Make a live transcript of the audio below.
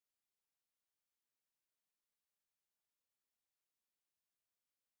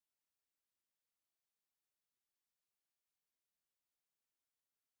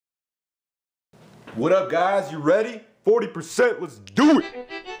What up, guys? You ready? 40%, let's do it!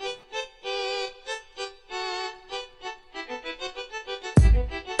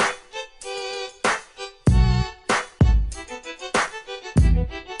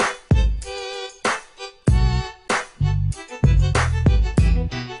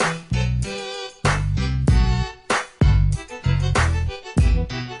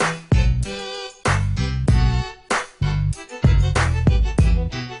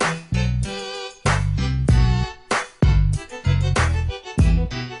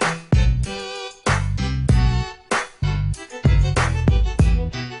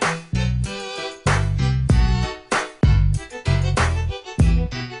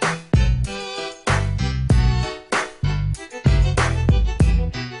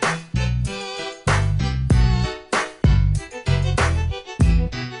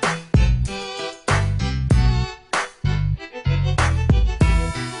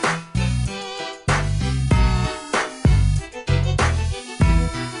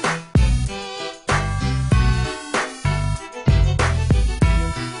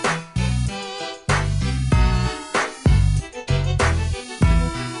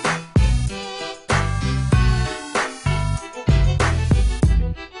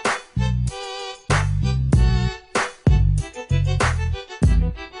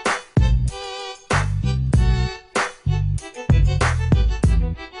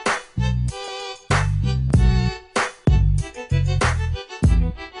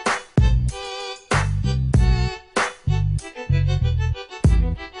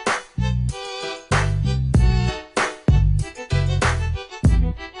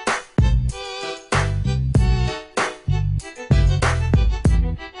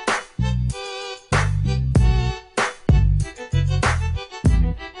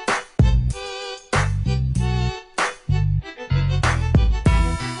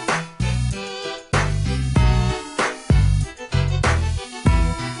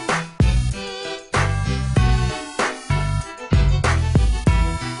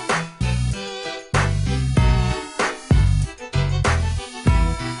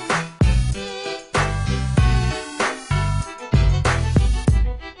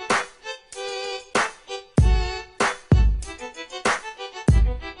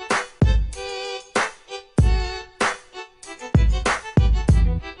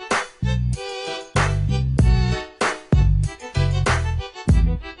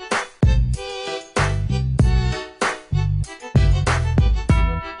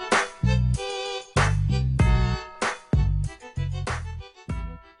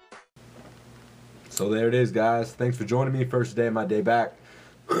 So there it is, guys. Thanks for joining me. First day of my day back.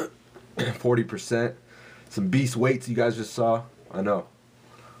 40%. Some beast weights you guys just saw. I know.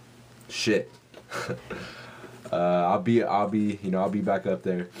 Shit. I'll be back up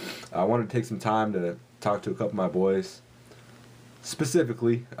there. I wanted to take some time to talk to a couple of my boys,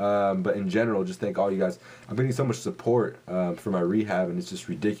 specifically, but in general, just thank all you guys. I'm getting so much support for my rehab, and it's just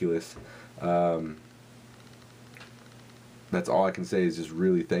ridiculous. That's all I can say is just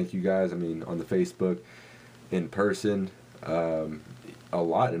really thank you guys. I mean, on the Facebook, in person, a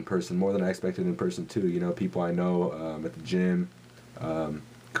lot in person, more than I expected in person too. You know, people I know at the gym,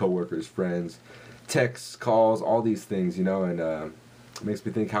 co-workers, friends, texts, calls, all these things, you know, and it makes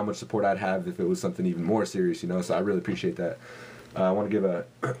me think how much support I'd have if it was something even more serious, you know, so I really appreciate that. I want to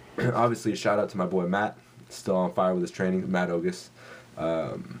give obviously a shout out to my boy Matt, still on fire with his training, Matt Ogus.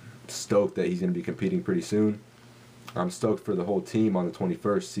 Stoked that he's going to be competing pretty soon. I'm stoked for the whole team on the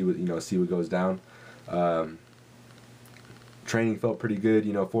 21st. See what goes down. Training felt pretty good.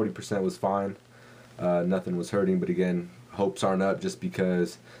 40% was fine. Nothing was hurting. But again, hopes aren't up just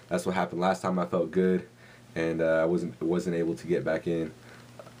because that's what happened last time. I felt good, and I wasn't able to get back in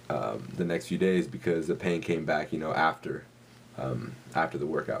the next few days because the pain came back. After the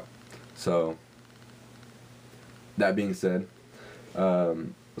workout. So that being said.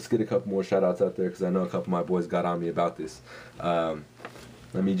 Let's get a couple more shout outs out there because I know a couple of my boys got on me about this. Let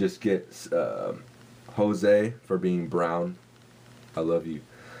me just get Jose for being brown. I love you.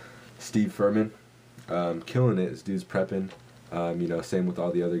 Steve Furman, killing it. This dude's prepping. Same with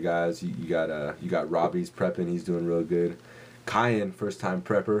all the other guys. You got Robbie's prepping. He's doing real good. Kyan, first time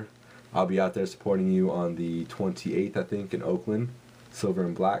prepper. I'll be out there supporting you on the 28th, I think, in Oakland, silver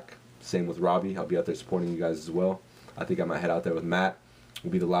and black. Same with Robbie. I'll be out there supporting you guys as well. I think I might head out there with Matt.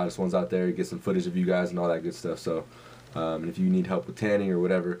 We'll be the loudest ones out there, get some footage of you guys and all that good stuff. So if you need help with tanning or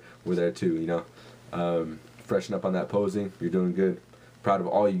whatever, we're there too, Freshen up on that posing. You're doing good. Proud of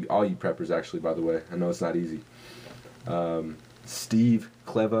all you preppers, actually, by the way. I know it's not easy. Steve,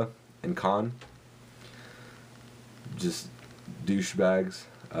 Cleva, and Khan. Just douchebags.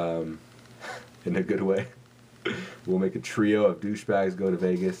 in a good way. We'll make a trio of douchebags go to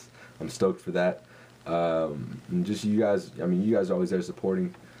Vegas. I'm stoked for that. And just you guys, I mean, you guys are always there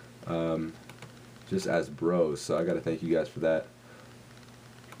supporting, just as bros. So I gotta thank you guys for that.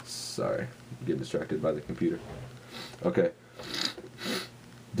 Sorry, I'm getting distracted by the computer. Okay,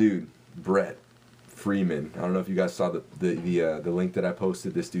 dude, Brett Freeman. I don't know if you guys saw the link that I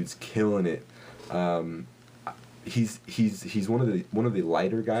posted. This dude's killing it. He's one of the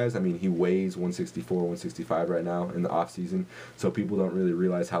lighter guys. I mean, he weighs 164, 165 right now in the off season. So people don't really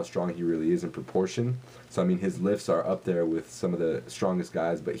realize how strong he really is in proportion. So I mean, his lifts are up there with some of the strongest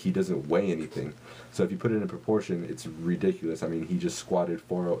guys, but he doesn't weigh anything. So if you put it in proportion, it's ridiculous. I mean, he just squatted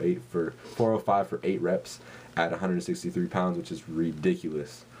 405 for 8 reps at 163 pounds, which is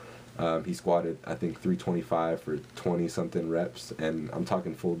ridiculous. He squatted, I think, 325 for 20 something reps, and I'm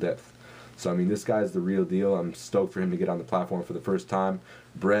talking full depth. So I mean, this guy's the real deal. I'm stoked for him to get on the platform for the first time.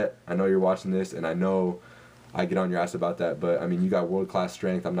 Brett, I know you're watching this, and I know I get on your ass about that, but I mean, you got world-class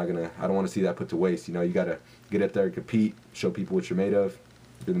strength. I don't want to see that put to waste. You know, you got to get up there and compete, show people what you're made of.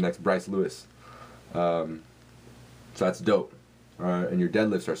 You're the next Bryce Lewis. So that's dope. And your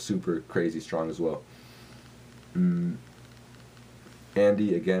deadlifts are super crazy strong as well.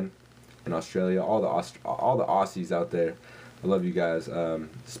 Andy, again, in Australia, all the Aussies out there, I love you guys,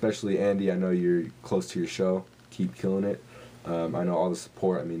 especially Andy. I know you're close to your show. Keep killing it. I know all the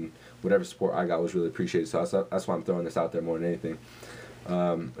support. I mean, whatever support I got was really appreciated. So that's why I'm throwing this out there more than anything.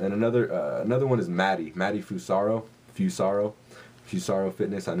 And another one is Matty Fusaro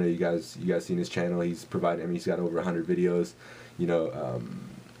Fitness. I know you guys seen his channel. He's provided. I mean, he's got over 100 videos. You know,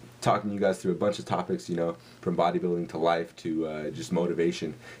 talking to you guys through a bunch of topics. You know, from bodybuilding to life to just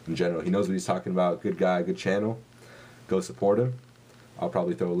motivation in general. He knows what he's talking about. Good guy, good channel. Go support him. I'll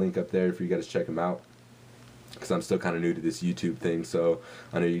probably throw a link up there for you guys to check him out, because I'm still kind of new to this YouTube thing. So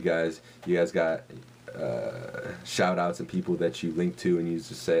I know you guys got shout outs and people that you link to, and you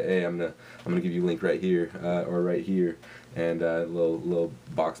just say, hey, I'm gonna give you a link right here or right here, and a little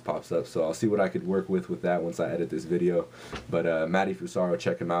box pops up. So I'll see what I could work with that once I edit this video. But Matty Fusaro,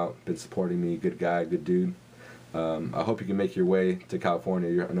 check him out. Been supporting me. Good guy, good dude. I hope you can make your way to California.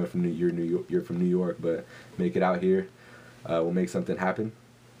 I know you're from New York, but make it out here. We'll make something happen.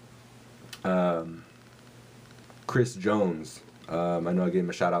 Chris Jones. I know I gave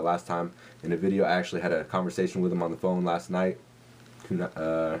him a shout out last time in a video. I actually had a conversation with him on the phone last night.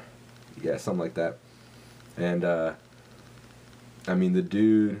 Yeah, something like that. And I mean, the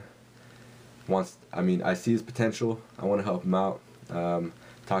dude wants. I mean, I see his potential. I want to help him out.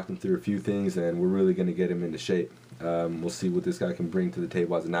 Talked him through a few things, and we're really going to get him into shape. We'll see what this guy can bring to the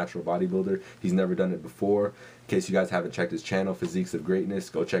table as a natural bodybuilder. He's never done it before. In case you guys haven't checked his channel, Physiques of Greatness,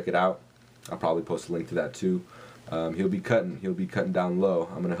 go check it out. I'll probably post a link to that too. He'll be cutting down low.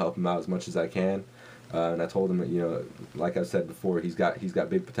 I'm going to help him out as much as I can. And I told him that, you know, like I said before, he's got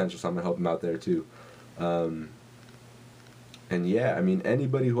big potential, so I'm going to help him out there too. And yeah, I mean,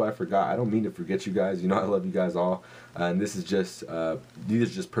 anybody who I forgot, I don't mean to forget you guys. You know, I love you guys all. And this is just, these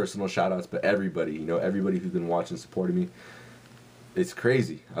are just personal shout outs, but everybody, you know, everybody who's been watching, supporting me, it's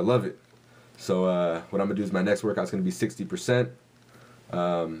crazy. I love it. So what I'm going to do is my next workout's going to be 60%.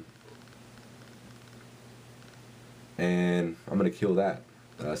 And I'm going to kill that.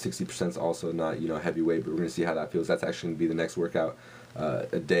 60% is also not, you know, heavyweight, but we're going to see how that feels. That's actually going to be the next workout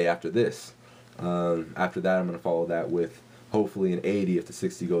a day after this. After that, I'm going to follow that with hopefully an 80 if the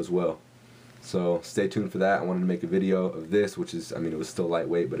 60 goes well. So stay tuned for that. I wanted to make a video of this, which is, I mean, it was still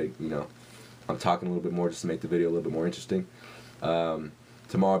lightweight, but it, you know, I'm talking a little bit more just to make the video a little bit more interesting. Tomorrow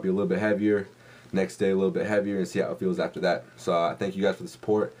will be a little bit heavier. Next day a little bit heavier, and see how it feels after that. So I thank you guys for the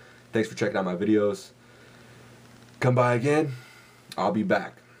support. Thanks for checking out my videos. Come by again. I'll be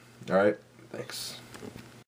back. All right. Thanks.